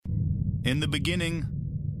In the beginning,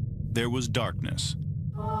 there was darkness.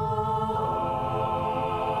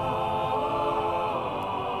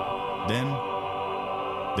 Then,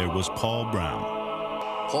 there was Paul Brown.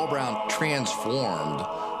 Paul Brown transformed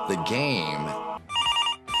the game.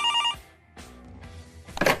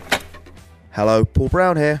 Hello, Paul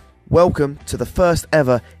Brown here. Welcome to the first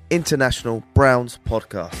ever International Browns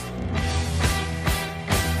podcast.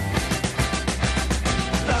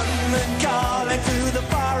 London calling to the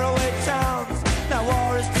faraway towns. Now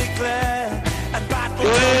war is declared and battle.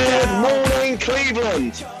 Good morning,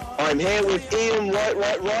 Cleveland. I'm here with Iain,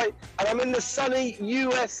 right, and I'm in the sunny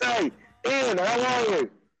USA. Iain, how are you?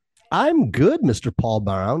 I'm good, Mr. Paul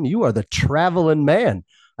Brown. You are the traveling man.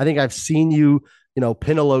 I think I've seen you,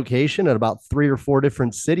 pin a location at about 3 or 4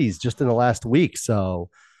 different cities just in the last week. So,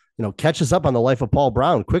 catch us up on the life of Paul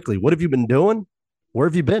Brown quickly. What have you been doing? Where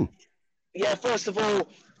have you been? Yeah, first of all,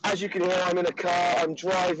 as you can hear, I'm in a car. I'm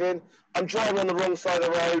driving. on the wrong side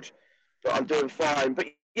of the road, but I'm doing fine. But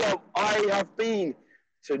yeah, I have been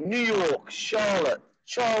to New York, Charlotte,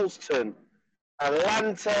 Charleston,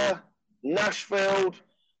 Atlanta, Nashville,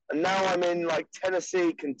 and now I'm in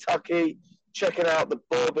Tennessee, Kentucky, checking out the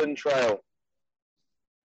Bourbon Trail.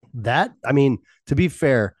 To be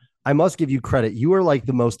fair, I must give you credit. You are like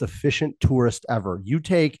the most efficient tourist ever. You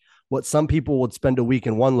take what some people would spend a week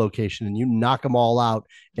in one location and you knock them all out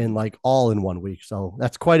in all in 1 week. So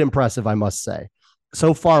that's quite impressive, I must say.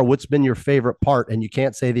 So far, what's been your favorite part? And you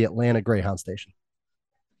can't say the Atlanta Greyhound station.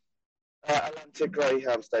 Atlanta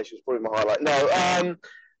Greyhound station is probably my highlight. No,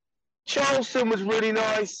 Charleston was really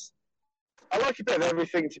nice. I like a bit of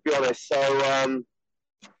everything, to be honest. So,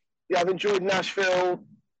 I've enjoyed Nashville.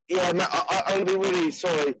 Yeah, I'm going to be really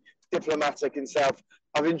diplomatic and stuff.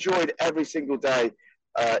 I've enjoyed every single day,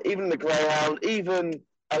 even the Greyhound, even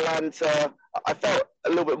Atlanta. I felt a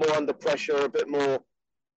little bit more under pressure, a bit more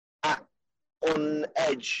on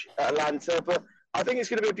edge at Atlanta, but I think it's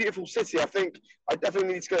going to be a beautiful city. I think I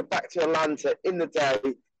definitely need to go back to Atlanta in the day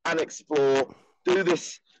and explore, do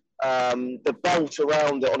this, the belt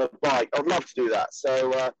around it on a bike. I would love to do that.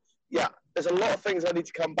 So, there's a lot of things I need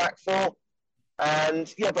to come back for.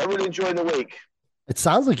 And, but I'm really enjoying the week. It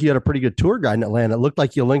sounds like you had a pretty good tour guide in Atlanta. It looked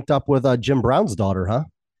like you linked up with Jim Brown's daughter, huh?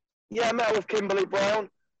 Yeah, I met with Kimberly Brown.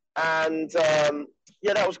 And,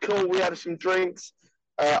 that was cool. We had some drinks.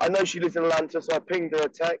 I know she lives in Atlanta, so I pinged her a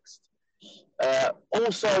text.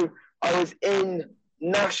 Also, I was in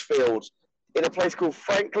Nashville in a place called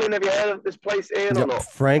Franklin. Have you heard of this place, Iain, or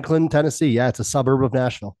not? Franklin, Tennessee. Yeah, it's a suburb of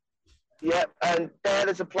Nashville. Yeah, and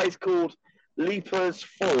there's a place called Leaper's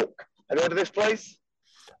Fork. Have you heard of this place?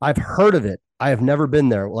 I've heard of it. I have never been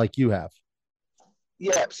there like you have.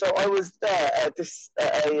 Yeah, so I was there at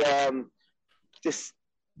a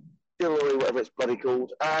distillery, whatever it's bloody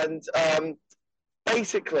called. And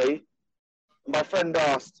basically, my friend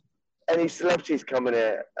asked, any celebrities coming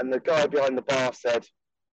here? And the guy behind the bar said,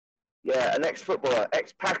 yeah, an ex-footballer,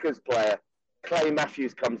 ex-Packers player, Clay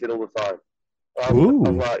Matthews comes in all the time. I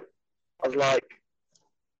was like,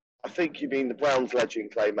 I think you mean the Browns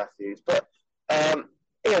legend, Clay Matthews. But, Iain,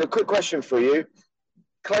 a quick question for you.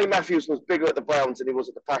 Clay Matthews was bigger at the Browns than he was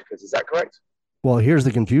at the Packers. Is that correct? Well, here's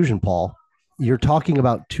the confusion, Paul. You're talking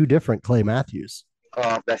about two different Clay Matthews. Oh,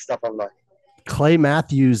 I've messed up, haven't I? Clay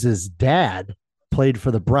Matthews' dad played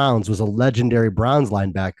for the Browns, was a legendary Browns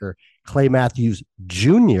linebacker. Clay Matthews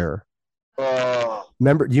Jr. Oh.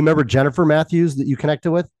 Do you remember Jennifer Matthews that you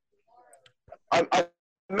connected with? I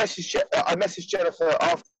messaged Jennifer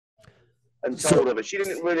after and told her, but she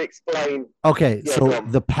didn't really explain. Okay, so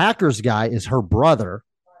the Packers guy is her brother.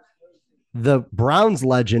 The Browns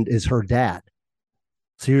legend is her dad.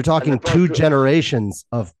 So you're talking two generations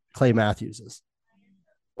of Clay Matthewses.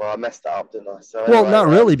 Well, I messed that up, didn't I? So not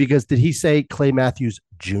really, because did he say Clay Matthews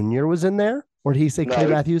Jr. was in there? Or did he say Clay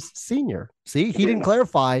Matthews Sr.? See, he didn't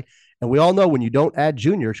clarify. And we all know when you don't add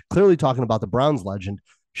junior, clearly talking about the Browns legend,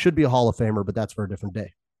 should be a Hall of Famer, but that's for a different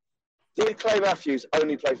day. Did Clay Matthews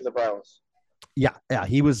only play for the Browns? Yeah,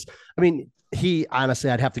 he was. He honestly,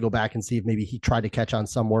 I'd have to go back and see if maybe he tried to catch on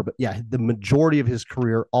somewhere. But yeah, the majority of his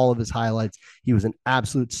career, all of his highlights, he was an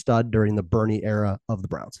absolute stud during the Bernie era of the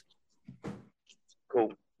Browns.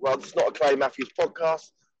 Cool. Well, it's not a Clay Matthews podcast.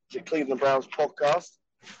 It's a Cleveland Browns podcast.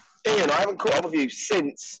 Iain, I haven't caught up with you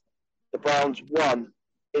since the Browns won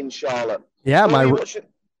in Charlotte. Yeah,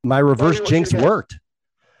 my reverse jinx worked.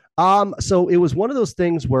 So it was one of those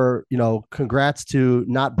things where, congrats to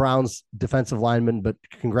not Browns defensive lineman, but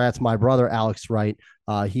congrats my brother, Alex Wright.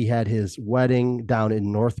 He had his wedding down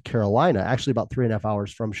in North Carolina, actually about 3.5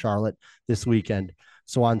 hours from Charlotte this weekend.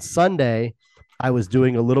 So on Sunday, I was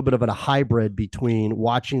doing a little bit of a hybrid between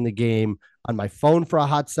watching the game on my phone for a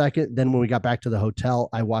hot second. Then when we got back to the hotel,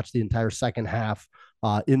 I watched the entire second half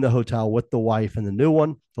in the hotel with the wife and the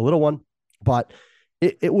little one. But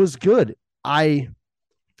it was good. I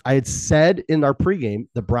had said in our pregame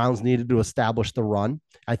the Browns needed to establish the run.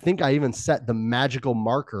 I think I even set the magical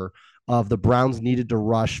marker of the Browns needed to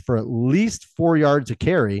rush for at least 4 yards a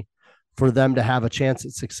carry for them to have a chance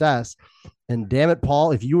at success. And damn it,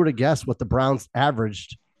 Paul, if you were to guess what the Browns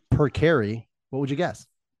averaged per carry, what would you guess?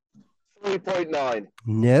 3.9.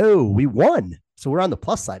 No, we won. So we're on the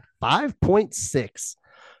plus side. 5.6.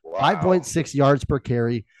 Wow. 5.6 yards per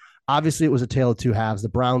carry. Obviously, it was a tale of two halves. The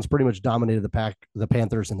Browns pretty much dominated the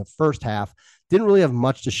Panthers in the first half. Didn't really have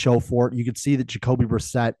much to show for it. You could see that Jacoby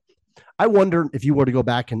Brissett, I wonder if you were to go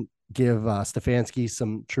back and give Stefanski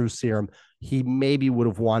some true serum, he maybe would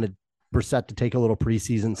have wanted Brissett to take a little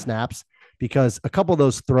preseason snaps, because a couple of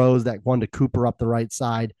those throws, that one to Cooper up the right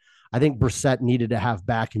side, I think Brissett needed to have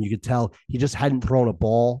back, and you could tell he just hadn't thrown a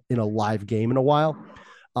ball in a live game in a while.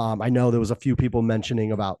 I know there was a few people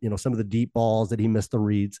mentioning about, some of the deep balls that he missed the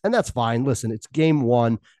reads, and that's fine. Listen, it's game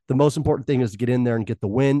one. The most important thing is to get in there and get the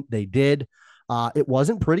win. They did. It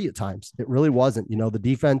wasn't pretty at times. It really wasn't. The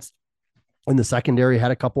defense in the secondary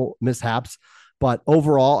had a couple mishaps, but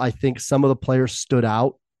overall, I think some of the players stood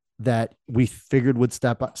out that we figured would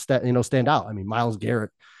stand out. I mean, Myles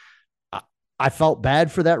Garrett, I felt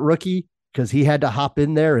bad for that rookie because he had to hop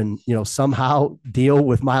in there and, somehow deal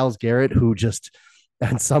with Myles Garrett, who just,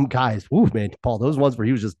 and some guys, man, Paul, those ones where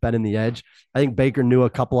he was just bending the edge. I think Baker knew a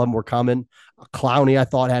couple of them were coming. Clowney, I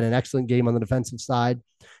thought, had an excellent game on the defensive side.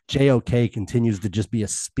 JOK continues to just be a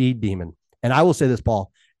speed demon. And I will say this,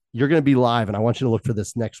 Paul, you're going to be live, and I want you to look for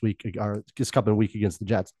this next week, or this coming week against the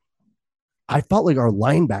Jets. I felt like our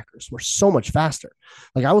linebackers were so much faster.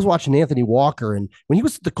 Like, I was watching Anthony Walker, and when he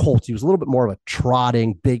was at the Colts, he was a little bit more of a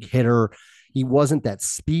trotting big hitter. He wasn't that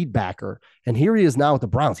speed backer. And here he is now with the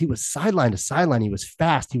Browns. He was sideline to sideline. He was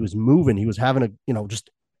fast. He was moving. He was having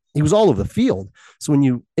he was all over the field. So when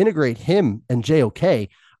you integrate him and JOK,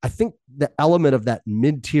 I think the element of that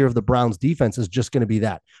mid-tier of the Browns defense is just going to be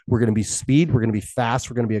that. We're going to be speed. We're going to be fast.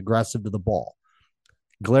 We're going to be aggressive to the ball.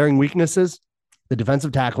 Glaring weaknesses, the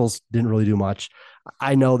defensive tackles didn't really do much.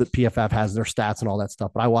 I know that PFF has their stats and all that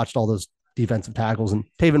stuff, but I watched all those defensive tackles, and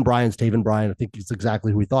Taven Bryan's Taven Bryan. I think he's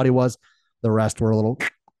exactly who we thought he was. The rest were a little,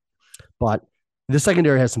 but the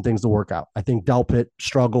secondary has some things to work out. I think Delpit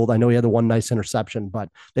struggled. I know he had the one nice interception, but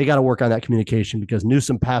they got to work on that communication, because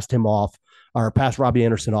Newsome passed Robbie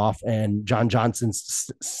Anderson off, and John Johnson's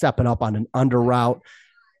stepping up on an under route.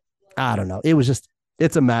 I don't know.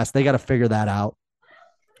 It's a mess. They got to figure that out.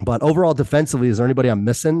 But overall, defensively, is there anybody I'm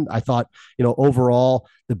missing? I thought, overall,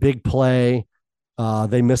 the big play,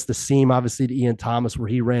 they missed the seam, obviously, to Ian Thomas, where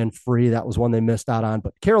he ran free. That was one they missed out on.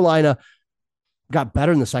 But Carolina got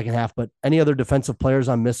better in the second half. But any other defensive players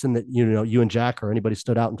I'm missing that, you and Jack or anybody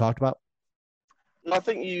stood out and talked about? I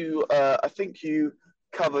think you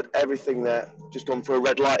covered everything there. Just gone for a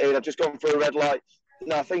red light, Ian. I've just gone for a red light.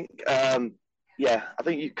 No, I think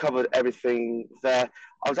you covered everything there.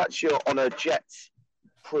 I was actually on a Jets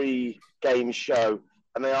pre-game show,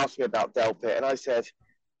 and they asked me about Delpit, and I said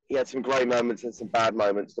he had some great moments and some bad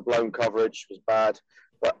moments. The blown coverage was bad,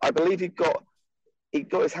 but I believe he got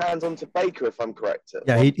his hands onto Baker, if I'm correct.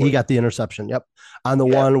 Yeah, he got the interception. Yep, on the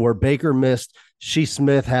one where Baker missed. Shea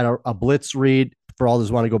Smith had a blitz read. For all those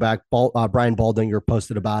who want to go back, Brian Baldinger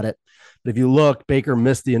posted about it. But if you look, Baker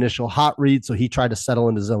missed the initial hot read, so he tried to settle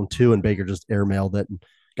into zone 2, and Baker just airmailed it and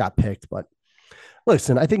got picked. But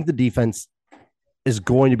listen, I think the defense is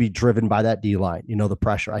going to be driven by that D-line, the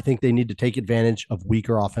pressure. I think they need to take advantage of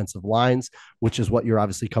weaker offensive lines, which is what you're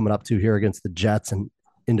obviously coming up to here against the Jets and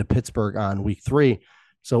into Pittsburgh on week 3.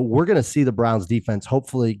 So we're going to see the Browns defense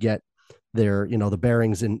hopefully get their, the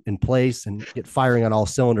bearings in place and get firing on all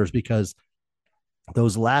cylinders, because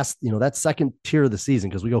those last, that second tier of the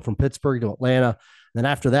season, because we go from Pittsburgh to Atlanta, and then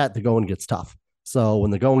after that, the going gets tough. So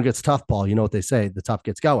when the going gets tough, Paul, you know what they say, the tough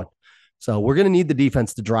gets going. So we're going to need the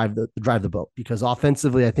defense to drive the boat, because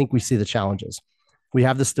offensively, I think we see the challenges. We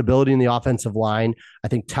have the stability in the offensive line. I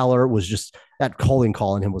think Teller was just, that calling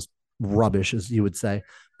call on him was rubbish, as you would say.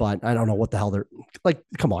 But I don't know what the hell they're like.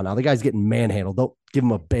 Come on now, the guy's getting manhandled. Don't give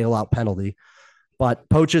him a bailout penalty. But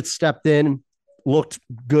Pochitz stepped in, looked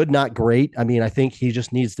good, not great. I mean, I think he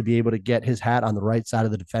just needs to be able to get his hat on the right side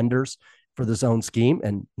of the defenders for the zone scheme.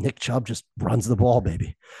 And Nick Chubb just runs the ball,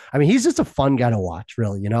 baby. I mean, he's just a fun guy to watch,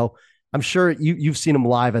 really. I'm sure you've seen him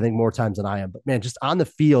live, I think, more times than I am. But, man, just on the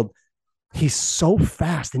field, he's so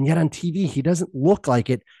fast. And yet on TV, he doesn't look like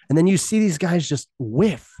it. And then you see these guys just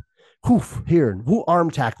whiff, here,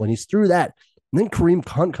 arm tackle. And he's through that. And then Kareem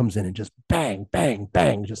Hunt comes in and just bang, bang,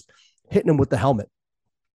 bang, just hitting him with the helmet.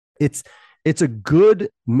 It's a good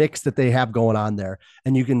mix that they have going on there.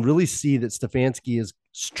 And you can really see that Stefanski is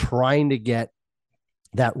trying to get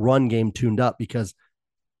that run game tuned up, because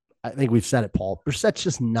I think we've said it, Paul. Brissett's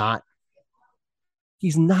just not,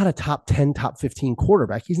 he's not a top 10, top 15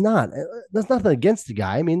 quarterback. He's not. There's nothing against the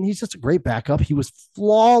guy. I mean, he's just a great backup. He was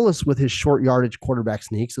flawless with his short yardage quarterback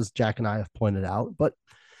sneaks, as Jack and I have pointed out. But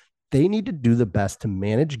they need to do the best to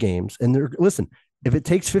manage games. And listen, if it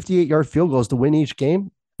takes 58-yard field goals to win each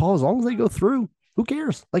game, Paul, as long as they go through, who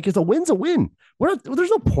cares? Like, it's a win's a win. There's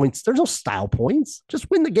no points. There's no style points. Just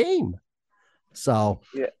win the game. So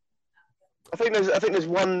yeah, I think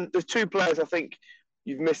there's two players I think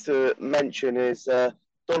you've missed to mention is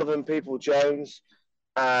Donovan Peoples-Jones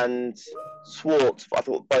and Swartz. I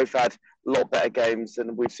thought both had a lot better games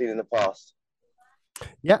than we've seen in the past.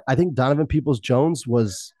 Yeah, I think Donovan Peoples-Jones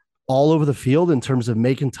was all over the field in terms of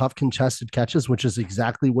making tough contested catches, which is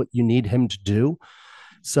exactly what you need him to do.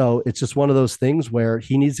 So it's just one of those things where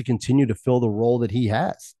he needs to continue to fill the role that he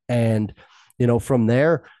has. And, from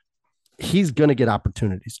there, he's going to get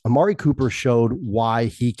opportunities. Amari Cooper showed why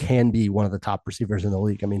he can be one of the top receivers in the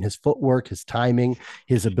league. I mean, his footwork, his timing,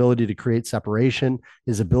 his ability to create separation,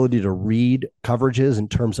 his ability to read coverages in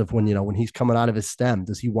terms of when he's coming out of his stem,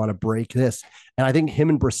 does he want to break this? And I think him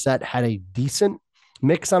and Brissett had a decent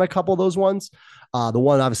mix on a couple of those ones. The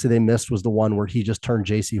one obviously they missed was the one where he just turned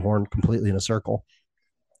JC Horn completely in a circle.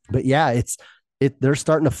 But yeah, they're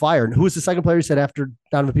starting to fire. And who was the second player you said after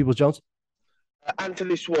Donovan Peoples-Jones?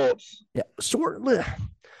 Anthony Schwartz. Yeah,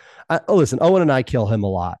 listen, Owen and I kill him a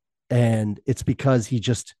lot, and it's because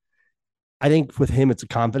I think with him, it's a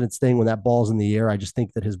confidence thing. When that ball's in the air, I just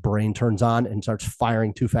think that his brain turns on and starts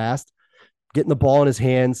firing too fast. Getting the ball in his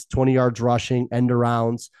hands, 20 yards rushing, end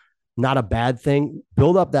arounds, not a bad thing.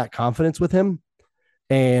 Build up that confidence with him,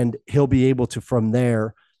 and he'll be able to, from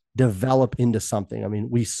there, develop into something. I mean,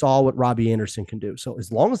 we saw what Robbie Anderson can do. So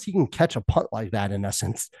as long as he can catch a punt like that, in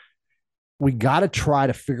essence, we got to try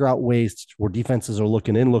to figure out ways where defenses are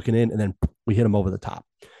looking in, and then we hit them over the top.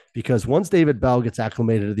 Because once David Bell gets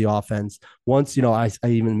acclimated to the offense, once, I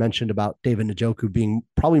even mentioned about David Njoku being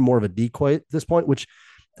probably more of a decoy at this point, which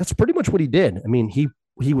that's pretty much what he did. I mean, he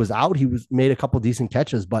was out, made a couple of decent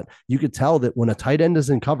catches, but you could tell that when a tight end is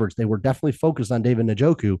in coverage, they were definitely focused on David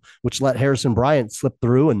Njoku, which let Harrison Bryant slip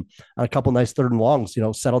through and on a couple nice third and longs,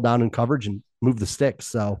 settle down in coverage and move the sticks.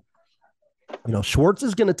 So, Schwartz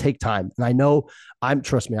is going to take time. And I know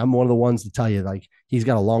trust me, I'm one of the ones to tell you, like, he's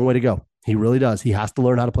got a long way to go. He really does. He has to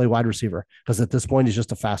learn how to play wide receiver, because at this point, he's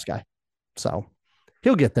just a fast guy. So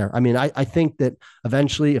he'll get there. I mean, I think that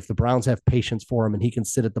eventually, if the Browns have patience for him and he can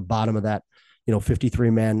sit at the bottom of that,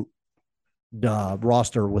 53-man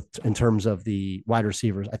roster in terms of the wide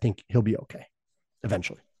receivers, I think he'll be okay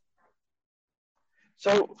eventually.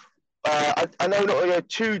 So I know we're not going to go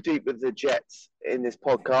too deep with the Jets in this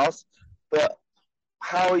podcast, but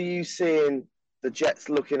how are you seeing the Jets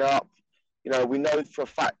looking up? We know for a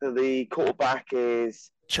fact that the quarterback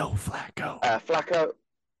is Joe Flacco. Flacco.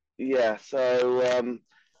 Yeah. So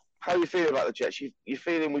how are you feeling about the Jets? You're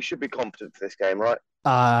feeling we should be confident for this game, right?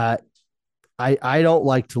 I don't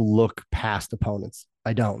like to look past opponents.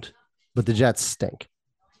 I don't. But the Jets stink.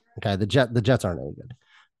 Okay, the Jets aren't any good.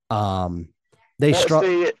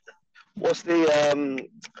 What's the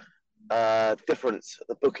difference?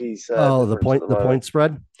 The bookies. The point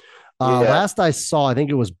spread. Last I saw, I think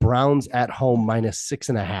it was Browns at home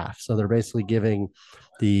 -6.5. So they're basically giving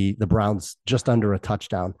the Browns just under a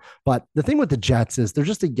touchdown. But the thing with the Jets is they're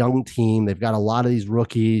just a young team. They've got a lot of these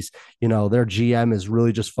rookies. Their GM is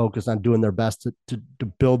really just focused on doing their best to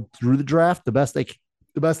build through the draft the best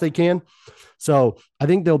they can. So I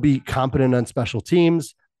think they'll be competent on special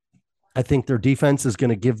teams. I think their defense is going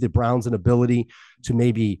to give the Browns an ability to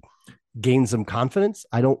maybe gain some confidence.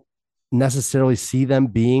 I don't necessarily see them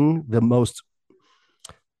being the most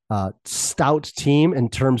stout team in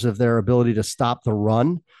terms of their ability to stop the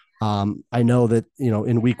run. I know that,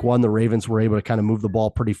 in week 1, the Ravens were able to kind of move the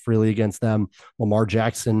ball pretty freely against them. Lamar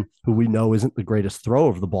Jackson, who we know isn't the greatest thrower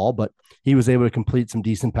of the ball, but he was able to complete some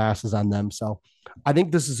decent passes on them. So I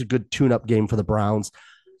think this is a good tune-up game for the Browns.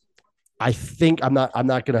 I think I'm not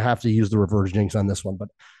going to have to use the reverse jinx on this one, but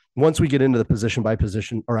once we get into the position by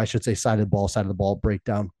position, or I should say side of the ball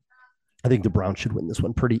breakdown, I think the Browns should win this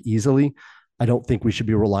one pretty easily. I don't think we should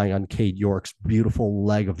be relying on Cade York's beautiful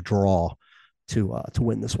leg of draw to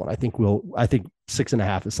win this one. I think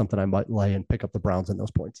 6.5 is something I might lay and pick up the Browns in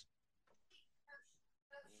those points.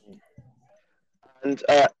 And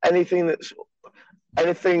anything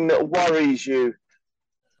that worries you?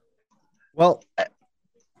 Well,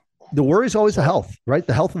 the worry is always the health, right?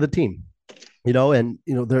 The health of the team, and,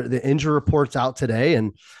 the injury reports out today,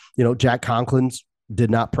 and, Jack Conklin's did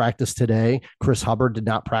not practice today. Chris Hubbard did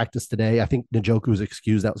not practice today. I think Njoku was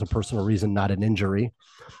excused. That was a personal reason, not an injury.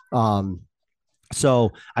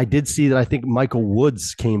 So I did see that I think Michael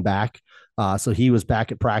Woods came back. So he was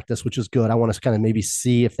back at practice, which is good. I want to kind of maybe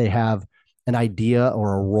see if they have an idea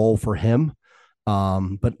or a role for him.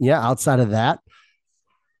 But yeah, outside of that,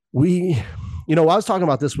 I was talking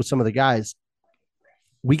about this with some of the guys.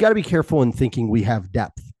 We got to be careful in thinking we have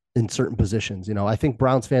depth in certain positions. I think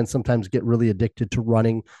Browns fans sometimes get really addicted to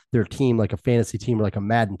running their team like a fantasy team or like a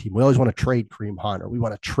Madden team. We always want to trade Kareem Hunt, or we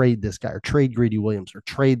want to trade this guy, or trade Greedy Williams, or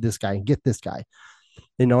trade this guy and get this guy.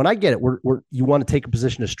 And I get it. You want to take a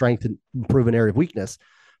position of strength and improve an area of weakness.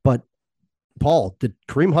 But Paul, did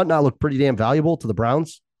Kareem Hunt not look pretty damn valuable to the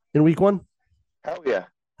Browns in week 1? Hell yeah.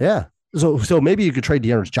 Yeah. So maybe you could trade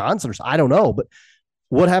Dearness Johnson, or I don't know, but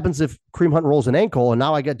what happens if Kareem Hunt rolls an ankle and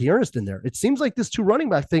now I got Dearness in there? It seems like this 2 running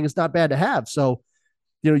back thing is not bad to have. So,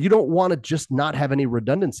 you don't want to just not have any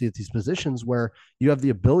redundancy at these positions where you have the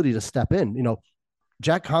ability to step in.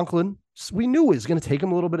 Jack Conklin, we knew it was going to take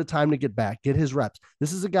him a little bit of time to get back, get his reps.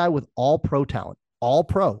 This is a guy with all pro talent, all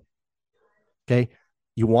pro. Okay.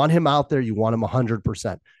 You want him out there. You want him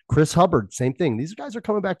 100%. Chris Hubbard, same thing. These guys are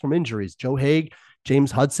coming back from injuries. Joe Haig,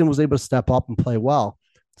 James Hudson was able to step up and play well.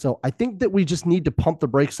 So I think that we just need to pump the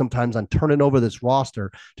brakes sometimes on turning over this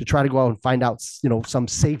roster to try to go out and find out, some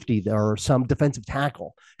safety or some defensive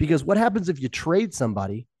tackle. Because what happens if you trade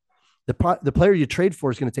somebody, the player you trade for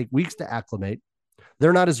is going to take weeks to acclimate.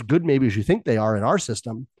 They're not as good maybe as you think they are in our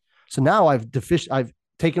system. So now I've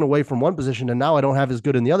taken away from one position, and now I don't have as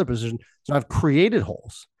good in the other position. So I've created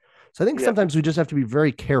holes. So I think sometimes we just have to be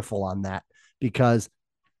very careful on that, because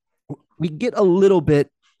we get a little bit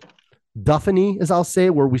Duffany, as I'll say,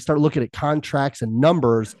 where we start looking at contracts and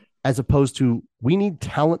numbers, as opposed to we need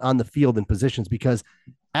talent on the field and positions. Because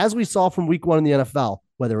as we saw from week 1 in the NFL,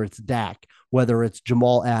 whether it's Dak, whether it's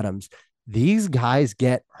Jamal Adams, these guys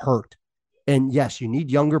get hurt. And yes, you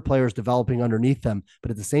need younger players developing underneath them,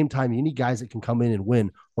 but at the same time, you need guys that can come in and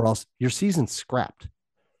win, or else your season's scrapped,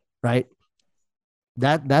 right?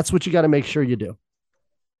 That's what you got to make sure you do.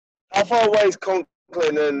 How far away is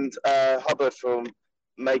Conklin and Hubbard from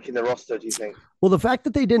making the roster, do you think? Well, the fact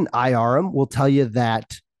that they didn't IR him will tell you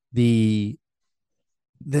that they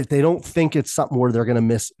don't think it's something where they're going to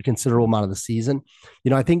miss a considerable amount of the season.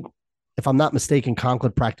 I think, if I'm not mistaken,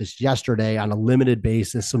 Conklin practiced yesterday on a limited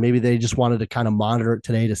basis. So maybe they just wanted to kind of monitor it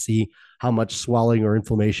today to see how much swelling or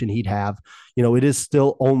inflammation he'd have. It is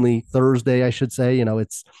still only Thursday, I should say.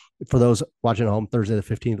 It's, for those watching at home, Thursday the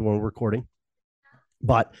 15th when we're recording.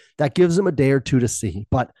 But that gives him a day or two to see.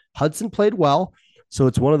 But Hudson played well. So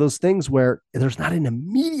it's one of those things where there's not an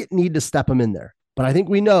immediate need to step him in there. But I think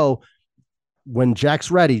we know when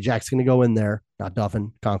Jack's ready, Jack's going to go in there, not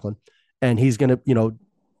Duffin, Conklin, and he's going to,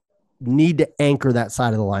 need to anchor that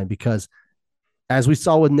side of the line, because as we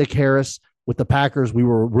saw with Nick Harris with the Packers, we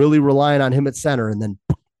were really relying on him at center, and then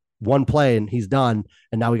one play and he's done.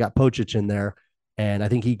 And now we got Pochich in there, and I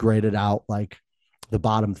think he graded out like the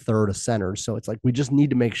bottom third of centers. So it's like, we just need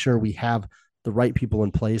to make sure we have the right people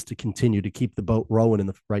in place to continue to keep the boat rowing in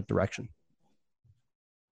the right direction.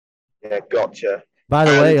 Yeah, gotcha. By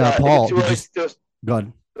the way, Paul, go ahead. Go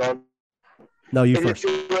on. No, you first.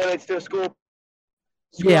 Is it too early to score?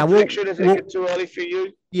 Yeah, Is it too early for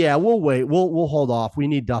you? Yeah, we'll wait. We'll hold off. We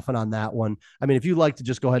need Duffin on that one. I mean, if you'd like to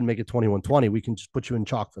just go ahead and make it 21-20, we can just put you in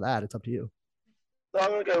chalk for that. It's up to you. I'm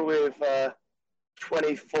going to go with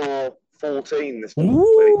 24-14 this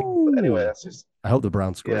Ooh. week. But anyway, that's just. I hope the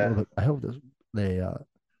Browns score a little bit. I hope they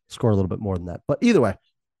score a little bit more than that. But either way,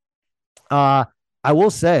 I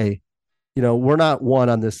will say, we're not one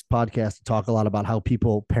on this podcast to talk a lot about how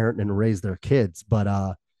people parent and raise their kids.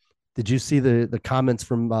 But did you see the comments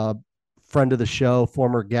from friend of the show,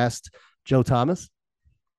 former guest, Joe Thomas?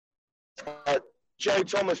 Joe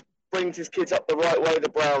Thomas brings his kids up the right way, the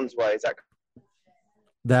Browns way. Is that?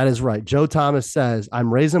 That is right. Joe Thomas says,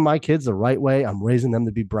 I'm raising my kids the right way. I'm raising them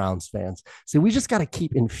to be Browns fans. See, we just got to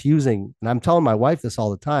keep infusing. And I'm telling my wife this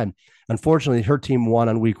all the time. Unfortunately, her team won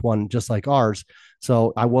on week 1, just like ours.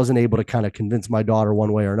 So I wasn't able to kind of convince my daughter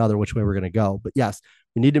one way or another which way we're going to go. But yes,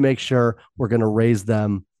 we need to make sure we're going to raise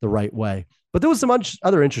them the right way. But there was some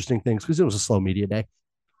other interesting things because it was a slow media day.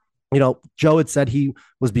 Joe had said he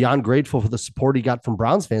was beyond grateful for the support he got from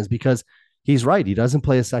Browns fans, because he's right. He doesn't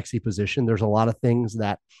play a sexy position. There's a lot of things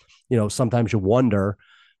that, sometimes you wonder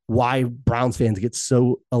why Browns fans get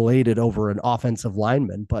so elated over an offensive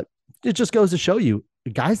lineman. But it just goes to show you,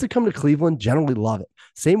 the guys that come to Cleveland generally love it.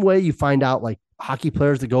 Same way you find out, like, hockey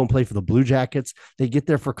players that go and play for the Blue Jackets. They get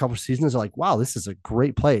there for a couple of seasons. They're like, wow, this is a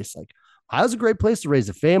great place. Like, Ohio's a great place to raise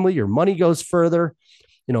a family. Your money goes further.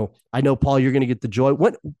 I know, Paul, you're going to get the joy.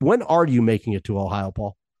 When are you making it to Ohio,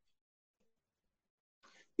 Paul?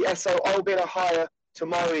 Yeah, so I'll be in Ohio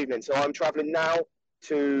tomorrow evening. So I'm traveling now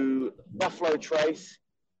to Buffalo Trace.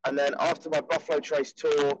 And then after my Buffalo Trace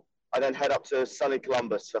tour, I then head up to sunny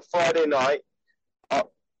Columbus. So Friday night, I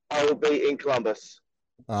will be in Columbus.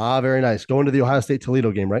 Ah, very nice. Going to the Ohio State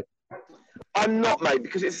Toledo game, right? I'm not, mate,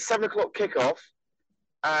 because it's a 7:00 kickoff.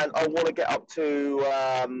 And I want to get up to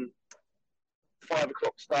 5:00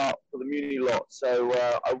 start for the Muni lot. So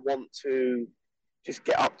I want to just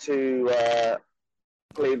get up to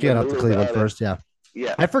Cleveland. Get up to Cleveland first, yeah.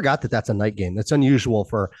 Yeah. I forgot that that's a night game. That's unusual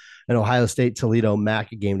for an Ohio State Toledo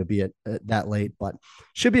MAC game to be at that late, but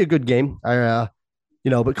should be a good game. But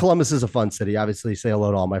Columbus is a fun city. Obviously, say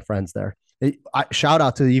hello to all my friends there. Shout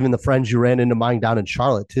out to even the friends you ran into mine down in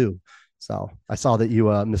Charlotte too. So I saw that you,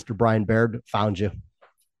 Mr. Brian Baird, found you.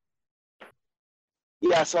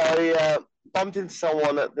 Yeah, so I bumped into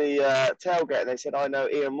someone at the tailgate, and they said, I know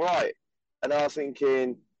Iain Wright. And I was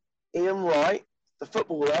thinking, Iain Wright, the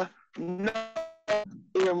footballer? No,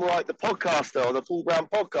 Iain Wright, the podcaster, or the Paul Brown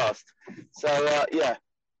podcast. So,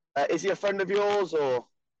 is he a friend of yours, or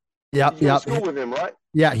Yeah, did you go to school with him, right?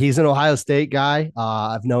 Yeah, he's an Ohio State guy.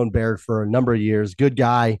 I've known Baird for a number of years. Good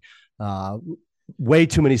guy. Way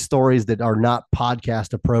too many stories that are not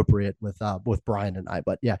podcast appropriate with Brian and I.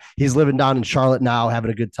 But yeah, he's living down in Charlotte now,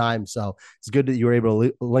 having a good time. So it's good that you were able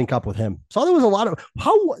to link up with him. So there was a lot of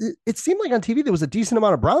it seemed like on TV there was a decent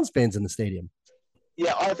amount of Browns fans in the stadium.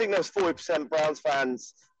 Yeah, I think there was 40% Browns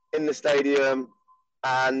fans in the stadium,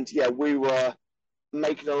 and yeah, we were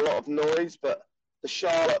making a lot of noise. But the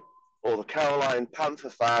Charlotte or the Carolina Panther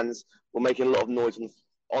fans were making a lot of noise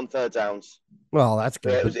on third downs. Well, that's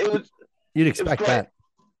good. Yeah, it was. You'd expect that.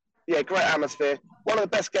 Yeah, great atmosphere. One of the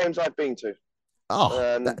best games I've been to.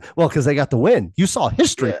 Oh, well, because they got the win. You saw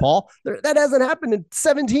history, yeah. Paul. That hasn't happened in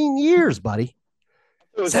 17 years, buddy.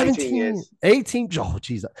 It was 18 years. 18. Oh,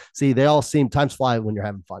 geez. See, they all seem times fly when you're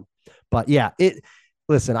having fun. But yeah,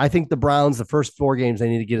 listen, I think the Browns, the first 4 games, they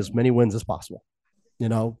need to get as many wins as possible,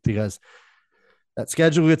 because that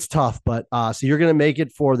schedule gets tough. But so you're going to make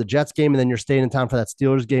it for the Jets game, and then you're staying in town for that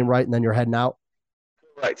Steelers game, right? And then you're heading out.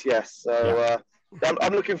 Right, yes. So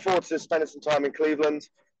I'm looking forward to spending some time in Cleveland.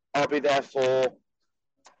 I'll be there for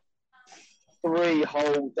 3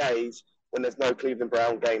 whole days when there's no Cleveland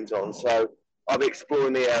Brown games on. So I'll be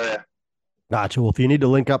exploring the area. Gotcha. Well, if you need to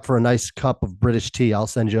link up for a nice cup of British tea, I'll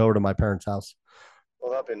send you over to my parents' house.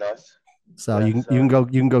 Well, that'd be nice. So yeah, you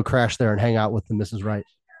can go crash there and hang out with the Mrs. Wright.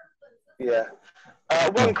 Yeah.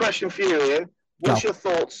 One question for you, Iain. What's your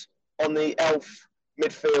thoughts on the elf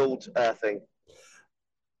midfield thing?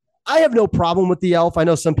 I have no problem with the elf. I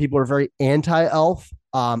know some people are very anti-elf.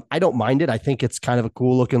 I don't mind it. I think it's kind of a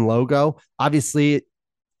cool looking logo. Obviously,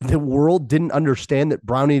 the world didn't understand that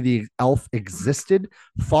Brownie the elf existed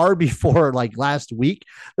far before like last week.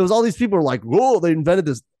 There was all these people who were like, whoa, they invented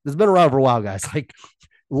this. It's been around for a while, guys, like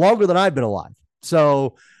longer than I've been alive.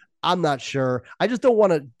 So I'm not sure. I just don't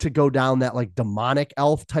want to go down that like demonic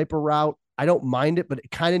elf type of route. I don't mind it, but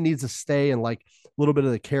it kind of needs to stay in like a little bit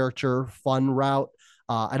of the character fun route.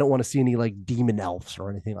 I don't want to see any like demon elves or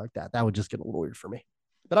anything like that. That would just get a little weird for me,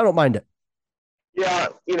 but I don't mind it. Yeah,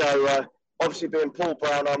 obviously being Paul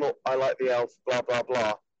Brown, I like the elf, blah, blah,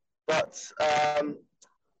 blah. But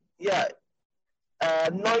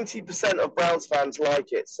 90% of Browns fans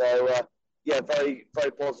like it. So very,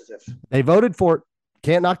 very positive. They voted for it.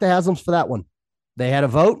 Can't knock the Haslam's for that one. They had a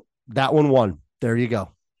vote. That one won. There you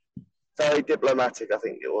go. Very diplomatic, I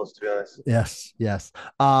think it was, to be honest. Yes.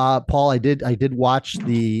 Paul, I did watch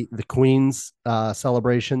the Queen's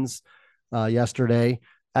celebrations yesterday.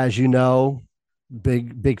 As you know,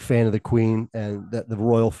 big fan of the Queen and the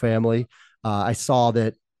royal family. I saw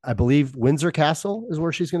that I believe Windsor Castle is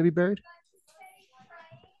where she's going to be buried.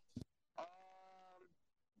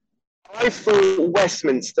 I thought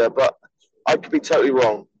Westminster, but I could be totally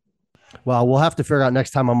wrong. Well, we'll have to figure out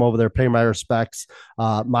next time I'm over there, pay my respects.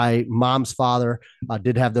 My mom's father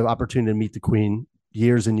did have the opportunity to meet the Queen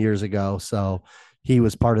years and years ago. So he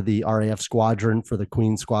was part of the RAF squadron for the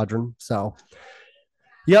Queen squadron. So,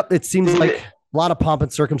 yep, it seems like a lot of pomp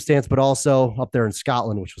and circumstance, but also up there in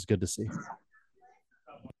Scotland, which was good to see.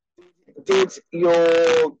 Did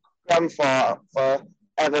your grandfather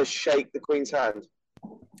ever shake the Queen's hand?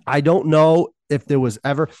 I don't know if there was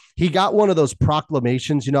ever, he got one of those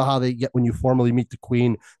proclamations. You know how they get when you formally meet the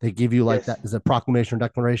Queen, they give you like that as a proclamation or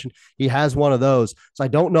declaration. He has one of those. So I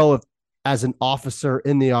don't know if as an officer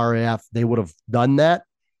in the RAF, they would have done that.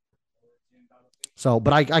 So,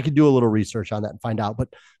 but I could do a little research on that and find out.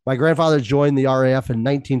 But my grandfather joined the RAF in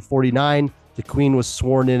 1949. The Queen was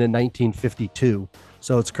sworn in 1952.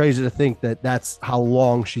 So it's crazy to think that that's how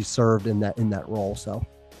long she served in that role. So,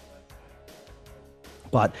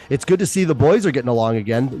 but it's good to see the boys are getting along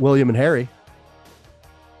again, William and Harry.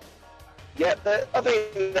 Yeah, I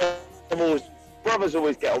think brothers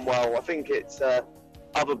always get on well. I think it's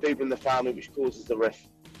other people in the family which causes the rift.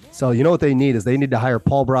 So you know what they need is they need to hire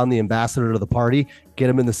Paul Brown, the ambassador to the party, get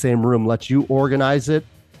him in the same room, let you organize it,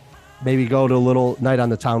 maybe go to a little night on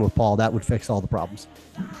the town with Paul. That would fix all the problems.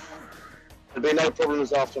 There'll be no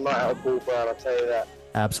problems after night out of Paul Brown, I'll tell you that.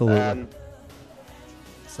 Absolutely. And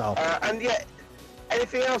yeah,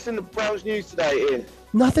 anything else in the Browns news today, Ian?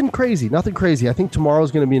 Nothing crazy. I think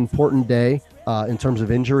tomorrow's going to be an important day in terms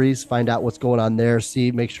of injuries, find out what's going on there,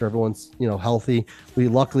 make sure everyone's, healthy. We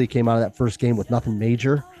luckily came out of that first game with nothing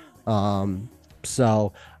major.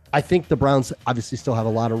 So I think the Browns obviously still have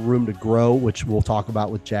a lot of room to grow, which we'll talk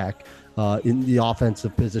about with Jack in the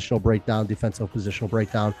offensive positional breakdown, defensive positional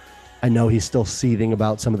breakdown. I know he's still seething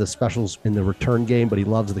about some of the specials in the return game, but he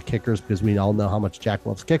loves the kickers because we all know how much Jack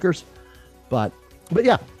loves kickers. But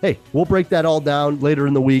yeah, hey, we'll break that all down later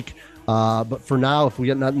in the week. But for now, if we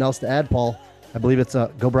got nothing else to add, Paul, I believe it's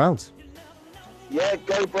go Browns. Yeah,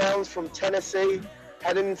 go Browns from Tennessee,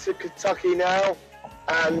 heading to Kentucky now.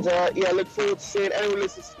 And look forward to seeing anyone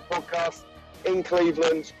listens to the podcast in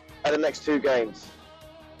Cleveland at the next two games.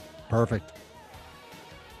 Perfect.